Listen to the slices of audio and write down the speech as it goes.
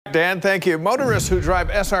Dan, thank you. Motorists who drive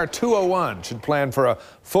SR 201 should plan for a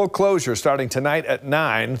full closure starting tonight at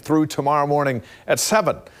 9 through tomorrow morning at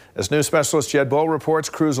 7. As new specialist Jed Boal reports,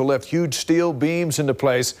 crews will lift huge steel beams into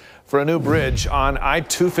place for a new bridge on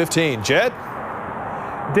I-215. Jed?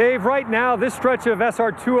 Dave, right now this stretch of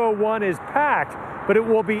SR 201 is packed, but it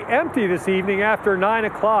will be empty this evening after 9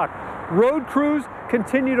 o'clock. Road crews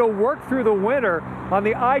continue to work through the winter on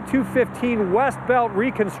the I-215 West Belt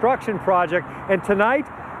reconstruction project, and tonight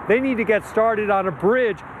they need to get started on a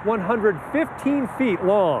bridge 115 feet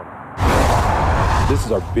long. This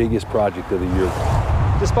is our biggest project of the year.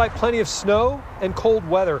 Despite plenty of snow and cold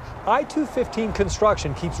weather, I-215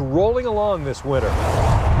 construction keeps rolling along this winter.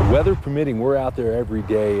 Weather permitting, we're out there every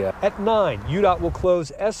day. At 9, UDOT will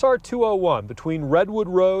close SR 201 between Redwood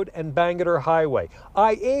Road and Bangerter Highway.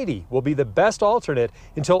 I-80 will be the best alternate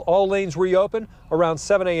until all lanes reopen around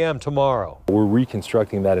 7 a.m. tomorrow. We're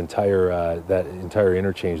reconstructing that entire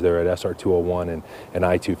interchange there at SR 201 and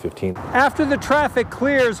I-215. After the traffic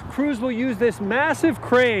clears, crews will use this massive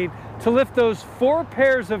crane to lift those 4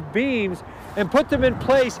 pairs of beams and put them in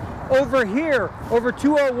place over here, over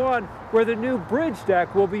 201, where the new bridge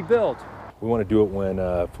deck will be built. We want to do it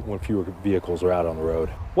when fewer vehicles are out on the road.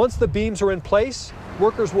 Once the beams are in place,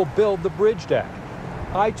 workers will build the bridge deck.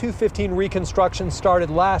 I-215 reconstruction started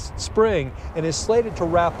last spring and is slated to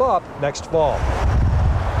wrap up next fall.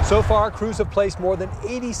 So far, crews have placed more than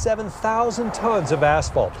 87,000 tons of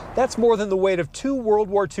asphalt. That's more than the weight of 2 World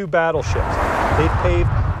War II battleships. They've paved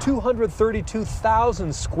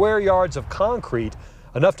 232,000 square yards of concrete,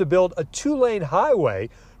 enough to build a 2-lane highway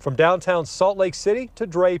from downtown Salt Lake City to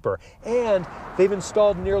Draper. And they've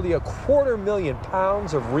installed nearly 250,000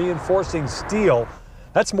 pounds of reinforcing steel.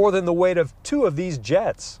 That's more than the weight of 2 of these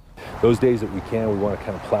jets. Those days that we can, we want to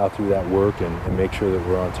kind of plow through that work and make sure that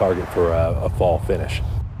we're on target for a fall finish.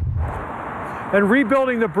 And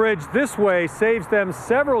rebuilding the bridge this way saves them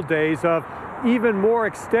several days of even more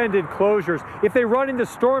extended closures. If they run into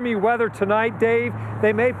stormy weather tonight, Dave,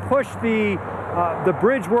 they may push the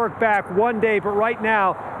bridge work back 1 day, but right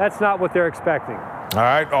now, that's not what they're expecting. All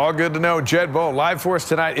right, all good to know. Jed Boal, live for us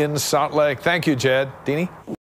tonight in Salt Lake. Thank you, Jed. Deanie?